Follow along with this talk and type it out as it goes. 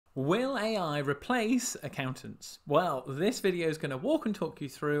Will AI replace accountants? Well, this video is going to walk and talk you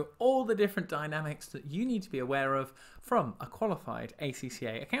through all the different dynamics that you need to be aware of from a qualified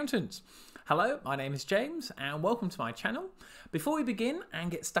ACCA accountant. Hello, my name is James and welcome to my channel. Before we begin and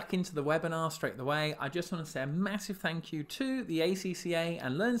get stuck into the webinar straight away, I just want to say a massive thank you to the ACCA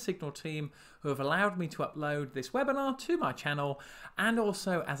and 𝙤𝙧𝙤𝙬 team who have allowed me to upload this webinar to my channel, and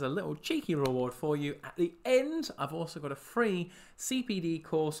also as a little cheeky reward for you, at the end I've also got a free CPD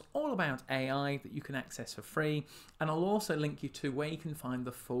course all about AI that you can access for free, and I'll also link you to where you can find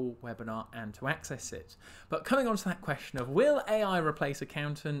the full webinar and to access it. But coming on to that question of will AI replace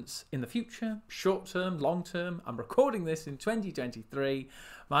accountants in the future, short term, long term, I'm recording this in 2023,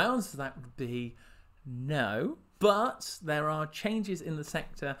 my answer to that would be no. But there are changes in the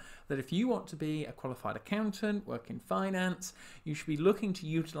sector that if you want to be a qualified accountant, work in finance, you should be looking to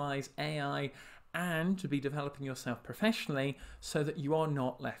utilize AI and to be developing yourself professionally so that you are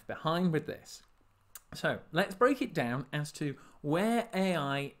not left behind with this. So let's break it down as to where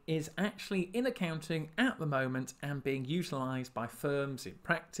AI is actually in accounting at the moment and being utilized by firms in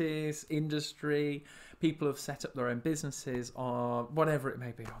practice, industry, people who have set up their own businesses or whatever it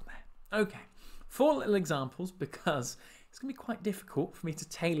may be on there. Okay. 4 little examples, because it's going to be quite difficult for me to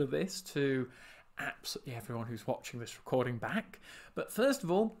tailor this to absolutely everyone who's watching this recording back. But first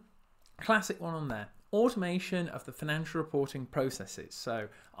of all, classic one on there, automation of the financial reporting processes. So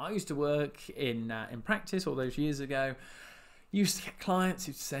I used to work in practice all those years ago. Used to get clients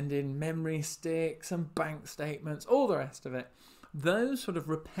who'd send in memory sticks and bank statements, all the rest of it. Those sort of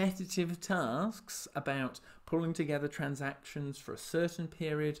repetitive tasks about pulling together transactions for a certain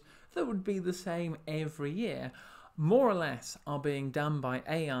period that would be the same every year, more or less are being done by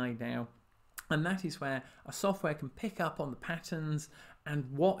AI now. And that is where a software can pick up on the patterns and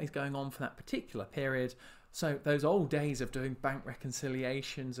what is going on for that particular period. So those old days of doing bank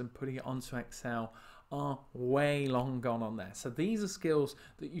reconciliations and putting it onto Excel are way long gone on there. So these are skills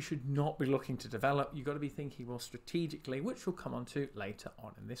that you should not be looking to develop. You've got to be thinking more strategically, which we'll come on to later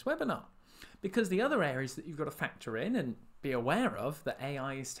on in this webinar. Because the other areas that you've got to factor in and be aware of that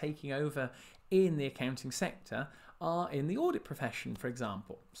AI is taking over in the accounting sector are in the audit profession, for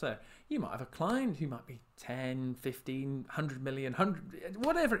example. So you might have a client who might be 10, 15, 100 million, 100,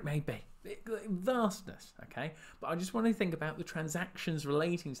 whatever it may be, vastness, okay? But I just want to think about the transactions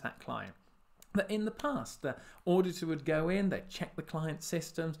relating to that client. That in the past, the auditor would go in, they'd check the client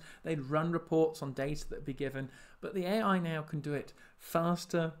systems, they'd run reports on data that would be given, but the AI now can do it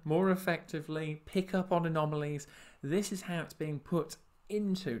faster, more effectively, pick up on anomalies. This is how it's being put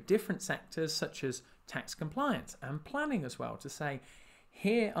into different sectors such as tax compliance and planning as well, to say,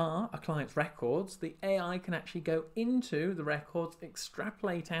 here are a client's records. The AI can actually go into the records,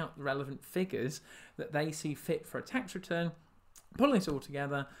 extrapolate out the relevant figures that they see fit for a tax return, pull it all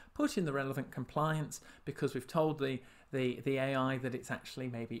together, put in the relevant compliance, because we've told the AI that it's actually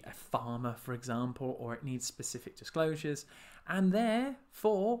maybe a farmer, for example, or it needs specific disclosures. And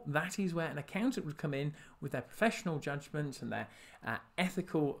therefore, that is where an accountant would come in with their professional judgment and their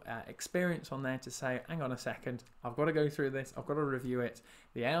ethical experience on there to say, hang on a second, I've got to go through this, I've got to review it.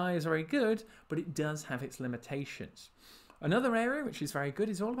 The AI is very good, but it does have its limitations. Another area which is very good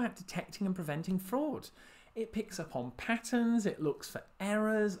is all about detecting and preventing fraud. It picks up on patterns, it looks for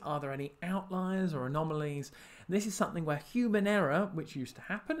errors, are there any outliers or anomalies? This is something where human error, which used to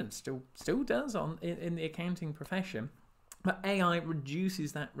happen and still does in the accounting profession, but AI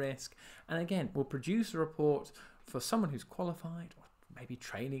reduces that risk and again will produce a report for someone who's qualified or maybe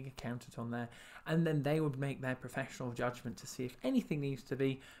training accountant on there, and then they would make their professional judgment to see if anything needs to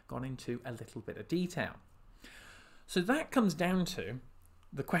be gone into a little bit of detail. So that comes down to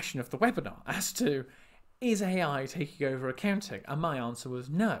the question of the webinar as to, is AI taking over accounting? And my answer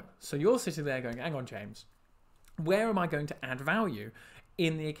was no. So you're sitting there going, hang on, James, where am I going to add value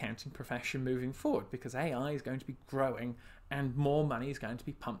in the accounting profession moving forward? Because AI is going to be growing and more money is going to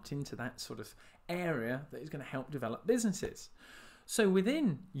be pumped into that sort of area that is going to help develop businesses. So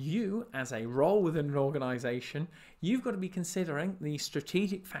within you as a role within an organization, you've got to be considering the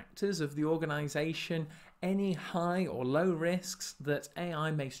strategic factors of the organization, any high or low risks that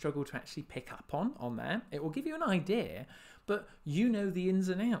AI may struggle to actually pick up on there. It will give you an idea, but you know the ins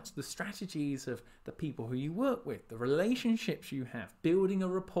and outs, the strategies of the people who you work with, the relationships you have, building a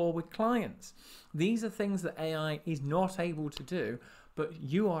rapport with clients. These are things that AI is not able to do, but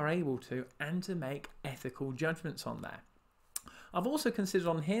you are able to, and to make ethical judgments on there. I've also considered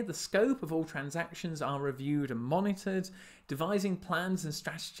on here the scope of all transactions are reviewed and monitored, devising plans and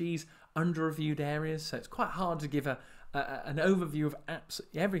strategies under reviewed areas. So it's quite hard to give an overview of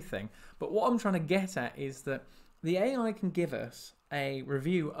absolutely everything. But what I'm trying to get at is that the AI can give us a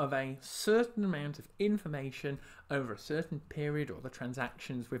review of a certain amount of information over a certain period or the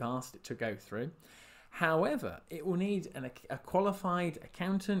transactions we've asked it to go through. However, it will need a qualified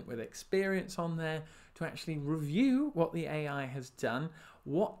accountant with experience on there to actually review what the AI has done,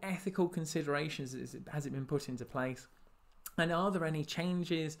 what ethical considerations has it been put into place, and are there any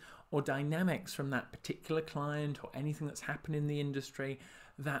changes or dynamics from that particular client or anything that's happened in the industry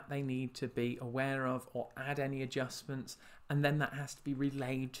that they need to be aware of, or add any adjustments, and then that has to be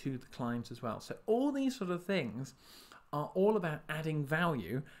relayed to the client as well. So all these sort of things are all about adding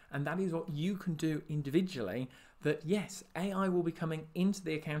value, and that is what you can do individually. That yes, AI will be coming into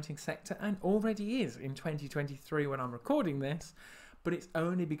the accounting sector, and already is in 2023 when I'm recording this, but it's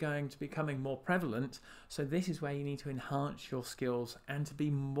only going to be becoming more prevalent. So this is where you need to enhance your skills and to be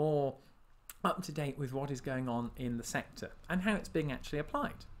more up to date with what is going on in the sector and how it's being actually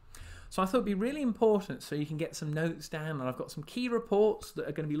applied. So I thought it'd be really important, so you can get some notes down, and I've got some key reports that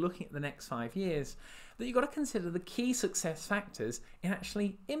are going to be looking at the next 5 years, that you've got to consider the key success factors in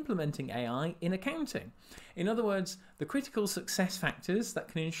actually implementing AI in accounting. In other words, the critical success factors that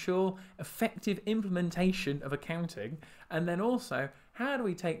can ensure effective implementation of accounting, and then also how do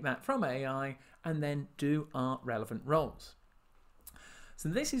we take that from AI and then do our relevant roles. So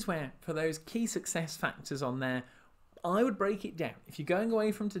this is where, for those key success factors on there, I would break it down. If you're going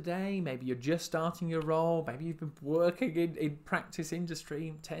away from today, maybe you're just starting your role, maybe you've been working in practice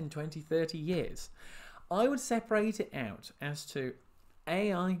industry 10, 20, 30 years, I would separate it out as to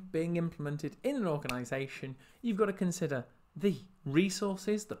AI being implemented in an organization. You've got to consider the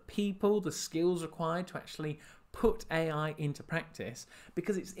resources, the people, the skills required to actually put AI into practice,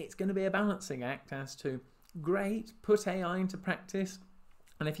 because it's going to be a balancing act as to, great, put AI into practice.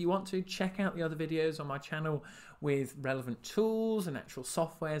 And if you want to, check out the other videos on my channel with relevant tools and actual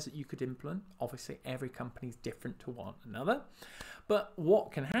softwares that you could implement. Obviously, every company is different to one another. But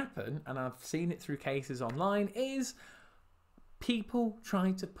what can happen, and I've seen it through cases online, is people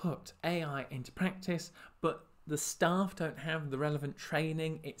try to put AI into practice, but the staff don't have the relevant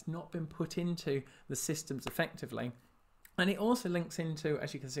training. It's not been put into the systems effectively. And it also links into,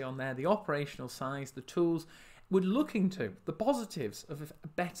 as you can see on there, the operational side, the tools. We're looking to the positives of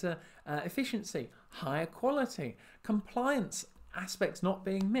better efficiency, higher quality, compliance aspects not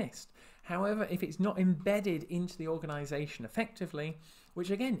being missed. However, if it's not embedded into the organization effectively, which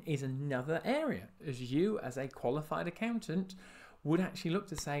again is another area, as you as a qualified accountant would actually look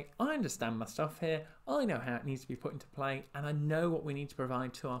to say, I understand my stuff here, I know how it needs to be put into play, and I know what we need to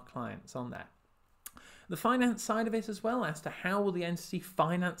provide to our clients on that. The finance side of it as well, as to how will the entity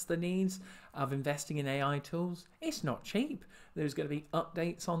finance the needs of investing in AI tools. It's not cheap. There's going to be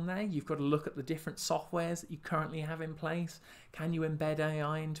updates on there. You've got to look at the different softwares that you currently have in place. Can you embed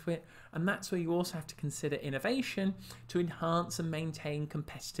AI into it? And that's where you also have to consider innovation to enhance and maintain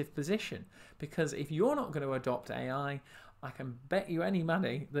competitive position. Because if you're not going to adopt AI, I can bet you any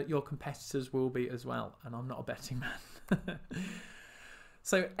money that your competitors will be as well. And I'm not a betting man.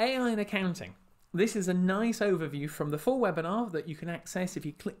 So AI in accounting. This is a nice overview from the full webinar that you can access if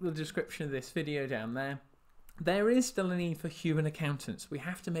you click the description of this video down there. There is still a need for human accountants. We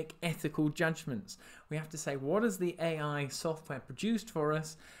have to make ethical judgments. We have to say, what has the AI software produced for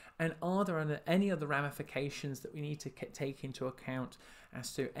us? And are there any other ramifications that we need to take into account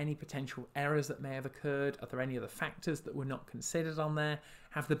as to any potential errors that may have occurred? Are there any other factors that were not considered on there?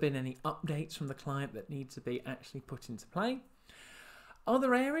 Have there been any updates from the client that need to be actually put into play?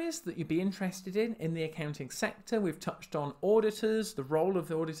 Other areas that you'd be interested in the accounting sector, we've touched on auditors. The role of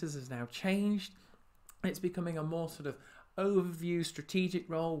the auditors has now changed. It's becoming a more sort of overview strategic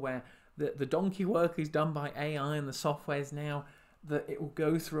role where the donkey work is done by AI, and the software is now that it will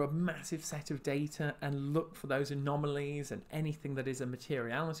go through a massive set of data and look for those anomalies and anything that is a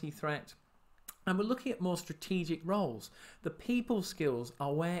materiality threat. And we're looking at more strategic roles. The people skills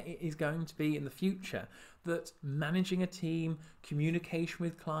are where it is going to be in the future, that managing a team, communication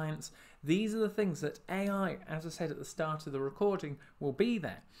with clients, these are the things that AI, as I said at the start of the recording, will be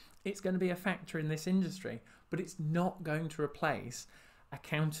there. It's going to be a factor in this industry, but it's not going to replace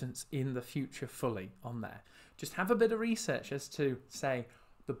accountants in the future fully on there. Just have a bit of research as to, say,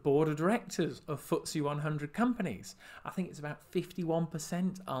 the board of directors of FTSE 100 companies. I think it's about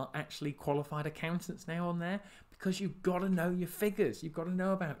 51% are actually qualified accountants now on there, because you've got to know your figures. You've got to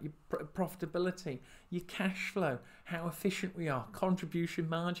know about your profitability, your cash flow, how efficient we are, contribution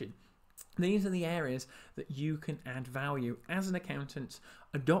margin. These are the areas that you can add value as an accountant,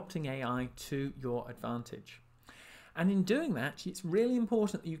 adopting AI to your advantage. And in doing that, it's really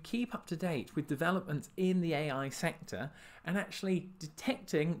important that you keep up to date with developments in the AI sector and actually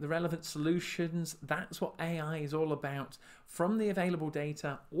detecting the relevant solutions. That's what AI is all about. From the available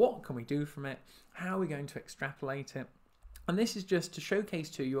data, what can we do from it? How are we going to extrapolate it? And this is just to showcase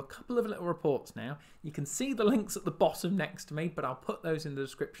to you a couple of little reports now. You can see the links at the bottom next to me, but I'll put those in the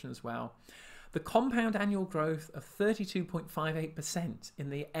description as well. The compound annual growth of 32.58% in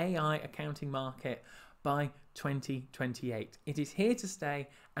the AI accounting market by 2028. It is here to stay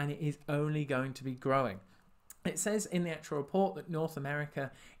and it is only going to be growing. It says in the actual report that North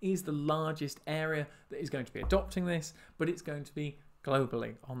America is the largest area that is going to be adopting this, but it's going to be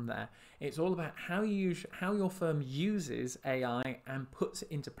globally on there. It's all about how your firm uses AI and puts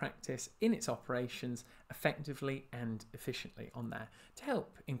it into practice in its operations effectively and efficiently on there to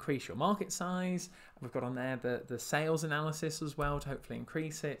help increase your market size. We've got on there the sales analysis as well to hopefully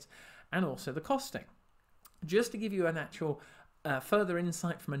increase it, and also the costing. Just to give you an actual further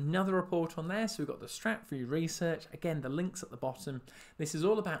insight from another report on there, so we've got the Stratford research, again the links at the bottom. This is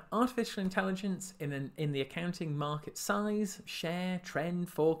all about artificial intelligence in the accounting market size, share, trend,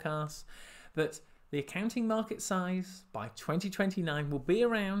 forecasts, that the accounting market size by 2029 will be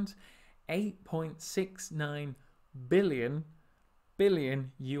around 8.69 billion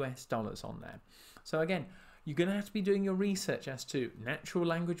US dollars on there. So again, you're going to have to be doing your research as to natural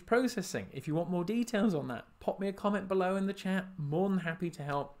language processing. If you want more details on that, pop me a comment below in the chat. More than happy to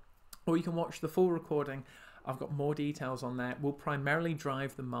help. Or you can watch the full recording. I've got more details on there. We'll primarily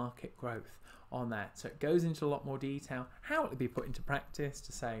drive the market growth on that. So it goes into a lot more detail. How it will be put into practice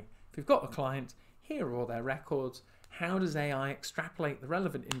to say, if you've got a client, here are all their records. How does AI extrapolate the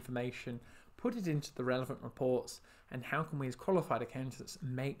relevant information, put it into the relevant reports, and how can we as qualified accountants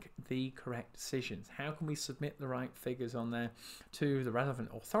make the correct decisions? How can we submit the right figures on there to the relevant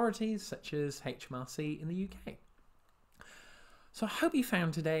authorities such as HMRC in the UK? So I hope you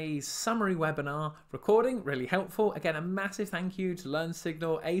found today's summary webinar recording really helpful. Again, a massive thank you to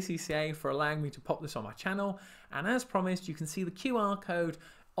𝙤𝙧𝙤𝙪 ACCA for allowing me to pop this on my channel. And as promised, you can see the QR code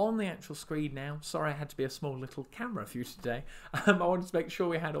on the actual screen now. Sorry I had to be a small little camera for you today. I wanted to make sure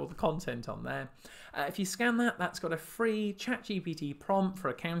we had all the content on there. If you scan that, that's got a free ChatGPT prompt for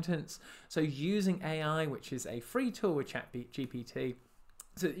accountants. So using AI, which is a free tool with ChatGPT,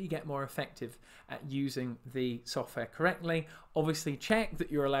 so that you get more effective at using the software correctly. Obviously check that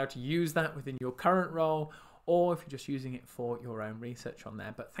you're allowed to use that within your current role, or if you're just using it for your own research on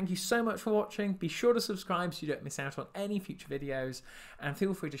there. But thank you so much for watching. Be sure to subscribe so you don't miss out on any future videos, and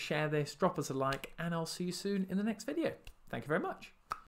feel free to share this, drop us a like, and I'll see you soon in the next video. Thank you very much.